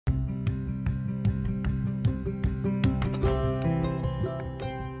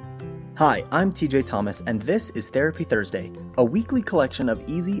Hi, I'm TJ Thomas, and this is Therapy Thursday, a weekly collection of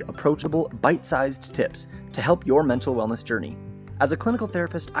easy, approachable, bite-sized tips to help your mental wellness journey. As a clinical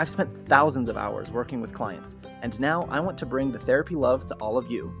therapist, I've spent thousands of hours working with clients, and now I want to bring the therapy love to all of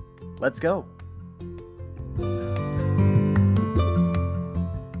you. Let's go!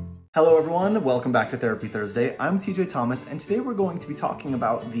 Hello everyone, welcome back to Therapy Thursday. I'm TJ Thomas, and today we're going to be talking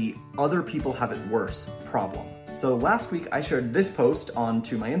about the other people have it worse problem. So last week I shared this post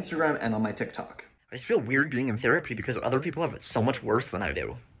onto my Instagram and on my TikTok. I just feel weird being in therapy because other people have it so much worse than I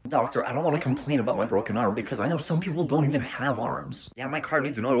do. Doctor, I don't want to complain about my broken arm because I know some people don't even have arms. Yeah, my car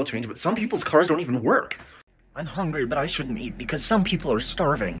needs an oil change, but some people's cars don't even work. I'm hungry, but I shouldn't eat because some people are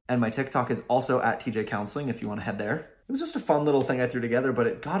starving. And my TikTok is also at TJ Counseling if you want to head there. It was just a fun little thing I threw together, but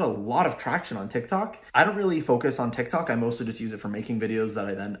it got a lot of traction on TikTok. I don't really focus on TikTok. I mostly just use it for making videos that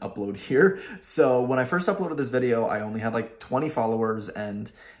I then upload here. So when I first uploaded this video, I only had like 20 followers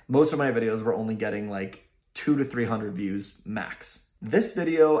and most of my videos were only getting like 200 to 300 views max. This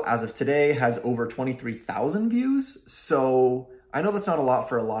video, as of today, has over 23,000 views. So I know that's not a lot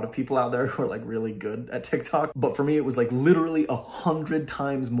for a lot of people out there who are like really good at TikTok, but for me, it was like literally 100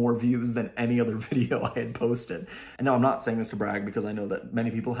 times more views than any other video I had posted. And now I'm not saying this to brag because I know that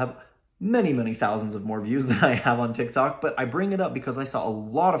many people have many, many thousands of more views than I have on TikTok, but I bring it up because I saw a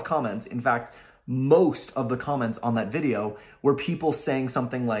lot of comments. In fact, most of the comments on that video were people saying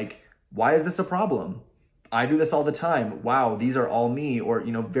something like, why is this a problem? I do this all the time. Wow, these are all me, or,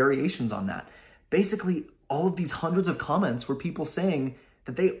 variations on that. Basically, all of these hundreds of comments were people saying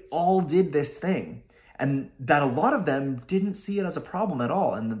that they all did this thing and that a lot of them didn't see it as a problem at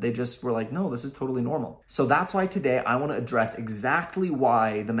all. And that they just were like, no, this is totally normal. So that's why today I want to address exactly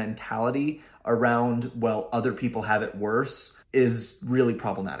why the mentality around, well, other people have it worse is really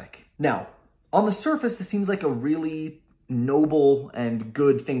problematic. Now, on the surface, this seems like a really noble and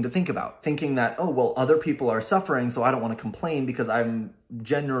good thing to think about. Thinking that, oh, well, other people are suffering, so I don't want to complain because I'm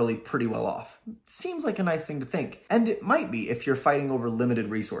generally pretty well off. Seems like a nice thing to think. And it might be if you're fighting over limited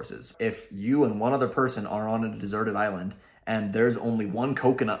resources. If you and one other person are on a deserted island and there's only one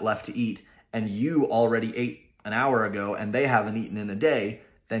coconut left to eat and you already ate an hour ago and they haven't eaten in a day,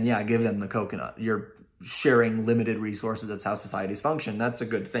 then yeah, give them the coconut. You're sharing limited resources. That's how societies function. That's a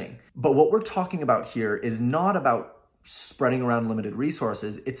good thing. But what we're talking about here is not about spreading around limited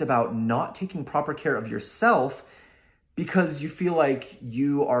resources. It's about not taking proper care of yourself because you feel like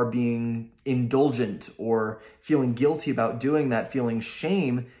you are being indulgent or feeling guilty about doing that, feeling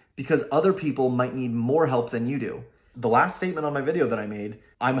shame because other people might need more help than you do. The last statement on my video that I made,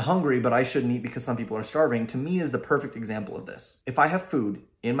 I'm hungry, but I shouldn't eat because some people are starving, to me is the perfect example of this. If I have food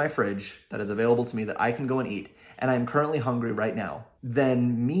in my fridge that is available to me that I can go and eat, and I'm currently hungry right now,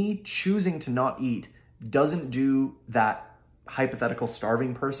 then me choosing to not eat doesn't do that hypothetical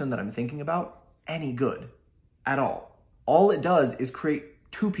starving person that I'm thinking about any good at all. All it does is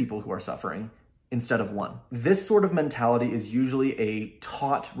create two people who are suffering instead of one. This sort of mentality is usually a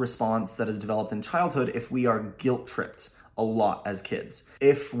taught response that is developed in childhood if we are guilt tripped a lot as kids.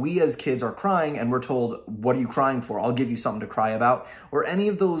 If we as kids are crying and we're told, what are you crying for? I'll give you something to cry about, or any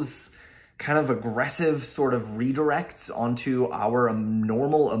of those kind of aggressive sort of redirects onto our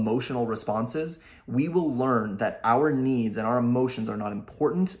normal emotional responses, we will learn that our needs and our emotions are not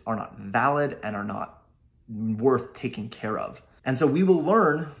important, are not valid, and are not worth taking care of. And so we will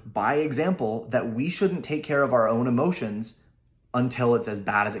learn by example that we shouldn't take care of our own emotions until it's as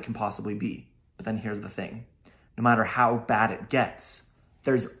bad as it can possibly be. But then here's the thing. No matter how bad it gets,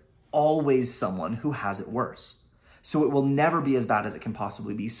 there's always someone who has it worse. So it will never be as bad as it can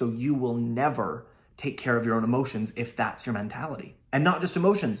possibly be. So you will never take care of your own emotions if that's your mentality. And not just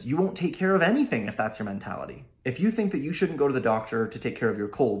emotions, you won't take care of anything if that's your mentality. If you think that you shouldn't go to the doctor to take care of your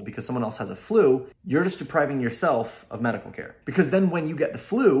cold because someone else has a flu, you're just depriving yourself of medical care. Because then when you get the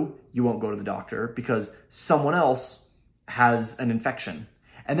flu, you won't go to the doctor because someone else has an infection.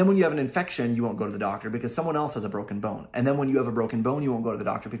 And then when you have an infection, you won't go to the doctor because someone else has a broken bone. And then when you have a broken bone, you won't go to the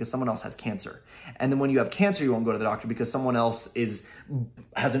doctor because someone else has cancer. And then when you have cancer, you won't go to the doctor because someone else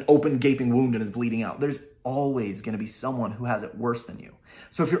has an open gaping wound and is bleeding out. There's always going to be someone who has it worse than you.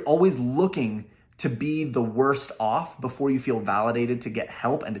 So if you're always looking to be the worst off before you feel validated to get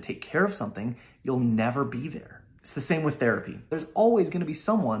help and to take care of something, you'll never be there. It's the same with therapy. There's always going to be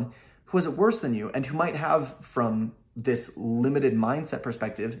someone who has it worse than you and who might have, from this limited mindset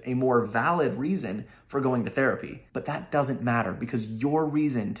perspective, a more valid reason for going to therapy. But that doesn't matter because your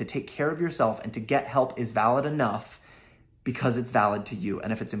reason to take care of yourself and to get help is valid enough because it's valid to you.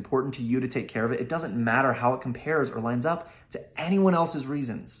 And if it's important to you to take care of it, it doesn't matter how it compares or lines up to anyone else's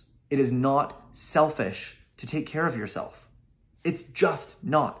reasons. It is not selfish to take care of yourself. It's just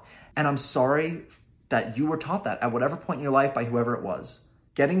not. And I'm sorry that you were taught that at whatever point in your life by whoever it was.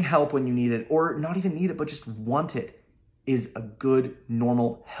 Getting help when you need it, or not even need it, but just want it, is a good,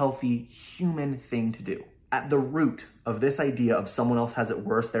 normal, healthy, human thing to do. At the root of this idea of someone else has it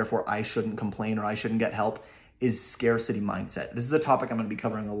worse, therefore I shouldn't complain or I shouldn't get help, is scarcity mindset. This is a topic I'm going to be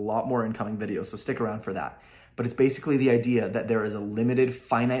covering a lot more in coming videos, so stick around for that. But it's basically the idea that there is a limited,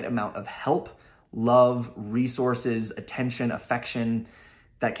 finite amount of help, love, resources, attention, affection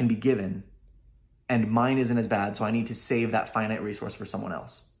that can be given, and mine isn't as bad, so I need to save that finite resource for someone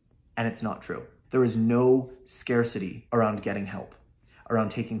else. And it's not true. There is no scarcity around getting help, around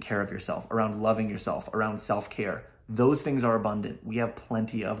taking care of yourself, around loving yourself, around self-care. Those things are abundant. We have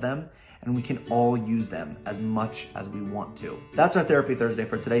plenty of them, and we can all use them as much as we want to. That's our Therapy Thursday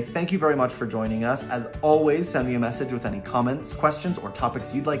for today. Thank you very much for joining us. As always, send me a message with any comments, questions, or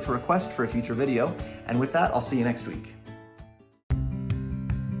topics you'd like to request for a future video. And with that, I'll see you next week.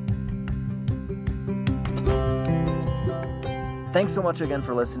 Thanks so much again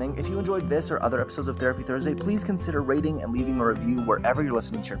for listening. If you enjoyed this or other episodes of Therapy Thursday, please consider rating and leaving a review wherever you're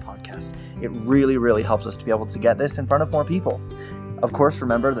listening to your podcast. It really, really helps us to be able to get this in front of more people. Of course,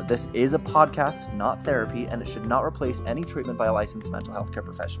 remember that this is a podcast, not therapy, and it should not replace any treatment by a licensed mental health care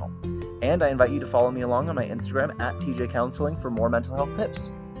professional. And I invite you to follow me along on my Instagram @TJ Counseling for more mental health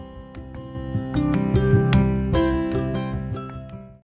tips.